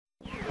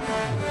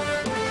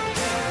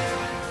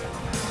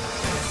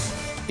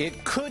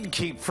It could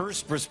keep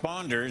first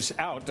responders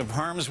out of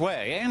harm's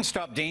way and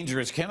stop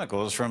dangerous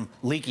chemicals from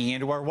leaking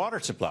into our water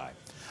supply.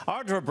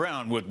 Audra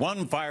Brown with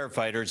one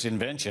firefighter's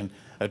invention,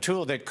 a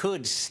tool that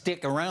could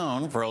stick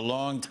around for a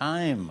long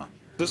time.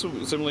 This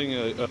is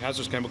simulating a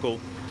hazardous chemical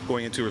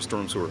going into a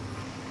storm sewer.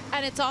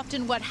 And it's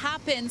often what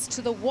happens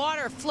to the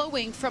water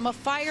flowing from a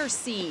fire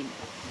scene.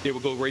 It will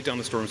go right down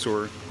the storm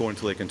sewer, go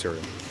into Lake Ontario.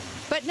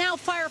 But now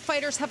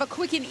firefighters have a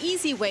quick and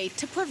easy way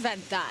to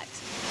prevent that.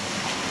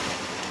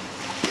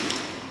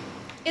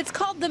 It's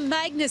called the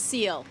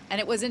MagnaSeal, and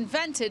it was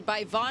invented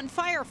by Vaughan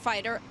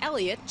firefighter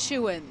Elliot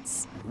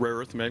Chewins. Rare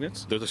earth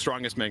magnets, they're the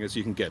strongest magnets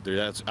you can get. They're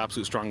the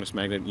absolute strongest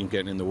magnet you can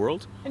get in the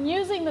world. And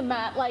using the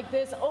mat like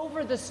this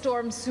over the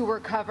storm sewer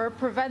cover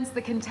prevents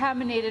the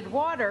contaminated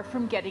water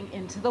from getting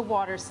into the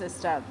water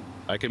system.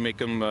 I can make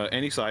them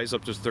any size,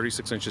 up to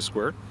 36 inches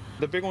square.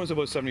 The big one's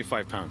about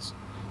 75 pounds.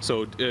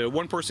 So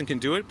one person can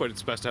do it, but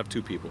it's best to have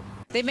two people.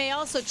 They may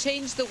also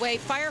change the way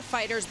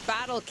firefighters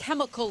battle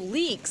chemical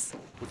leaks.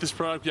 With this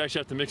product, you actually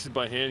have to mix it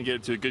by hand and get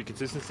it to a good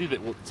consistency,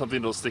 something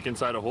that'll stick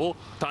inside a hole.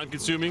 Time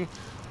consuming.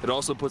 It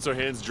also puts our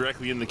hands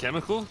directly in the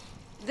chemical.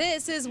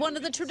 This is one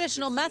of the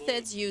traditional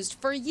methods used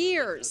for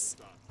years.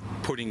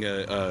 Putting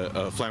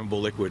a flammable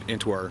liquid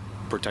into our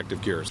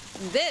protective gears.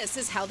 This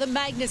is how the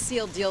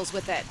MagnaSeal deals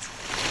with it.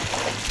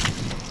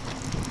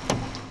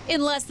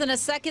 In less than a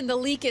second, the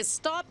leak is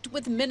stopped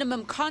with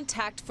minimum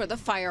contact for the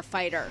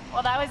firefighter.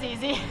 Well, that was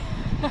easy.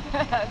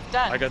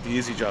 Done. I got the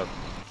easy job.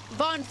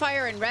 Vaughan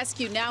Fire and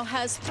Rescue now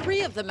has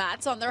 3 of the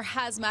mats on their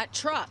hazmat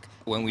truck.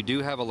 When we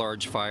do have a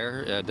large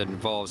fire that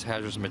involves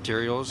hazardous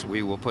materials,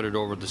 we will put it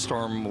over the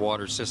storm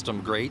water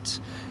system grates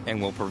and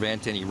will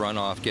prevent any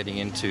runoff getting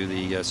into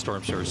the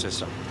storm sewer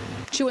system.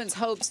 Chewins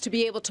hopes to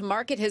be able to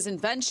market his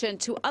invention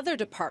to other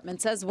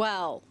departments as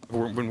well.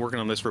 We've been working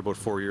on this for about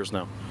 4 years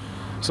now.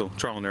 So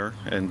trial and error,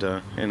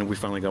 and we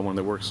finally got one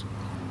that works.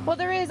 Well,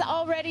 there is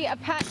already a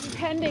patent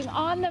pending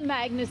on the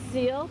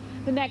MagnaSeal.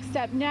 The next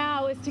step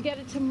now is to get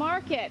it to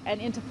market and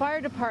into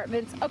fire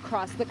departments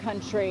across the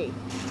country.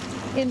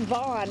 In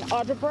Vaughan,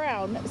 Audra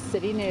Brown,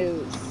 City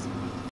News.